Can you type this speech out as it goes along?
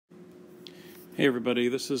Hey everybody,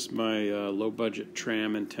 this is my low-budget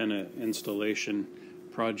Tram antenna installation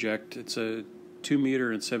project. It's a 2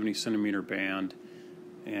 meter and 70 centimeter band,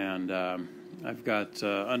 and I've got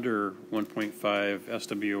under 1.5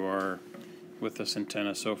 SWR with this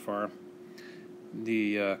antenna so far.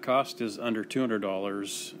 The cost is under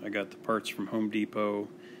 $200. I got the parts from Home Depot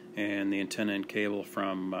and the antenna and cable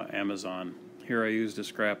from Amazon. Here I used a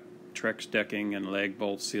scrap Trex decking and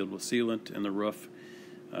Lagbolts sealed with sealant in the roof.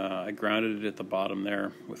 I grounded it at the bottom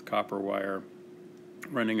there with copper wire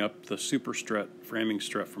running up the super strut, framing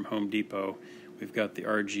strut from Home Depot. We've got the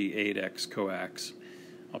RG8X Coax.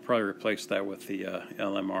 I'll probably replace that with the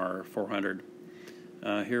LMR 400.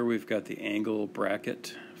 Here we've got the angle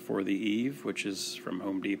bracket for the Eave, which is from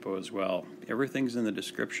Home Depot as well. Everything's in the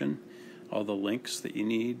description, all the links that you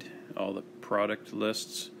need, all the product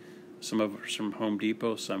lists. Some of it was from Home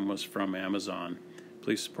Depot, some was from Amazon.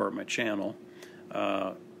 Please support my channel.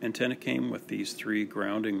 Antenna came with these 3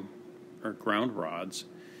 ground rods.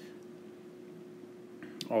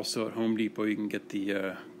 Also at Home Depot you can get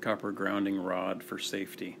the copper grounding rod for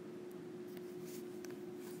safety.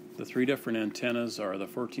 The 3 different antennas are the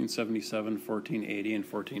 1477, 1480, and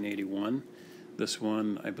 1481. This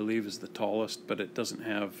one I believe is the tallest, but it doesn't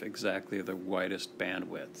have exactly the widest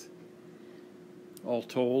bandwidth. All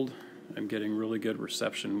told, I'm getting really good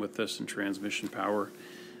reception with this and transmission power.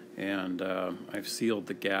 And I've sealed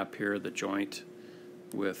the gap here, the joint,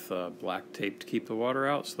 with black tape to keep the water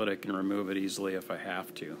out so that I can remove it easily if I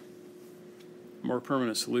have to. More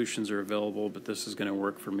permanent solutions are available, but this is going to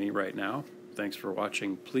work for me right now. Thanks for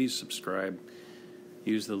watching. Please subscribe,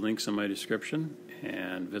 use the links in my description,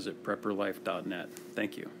 and visit prepperlife.net.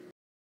 Thank you.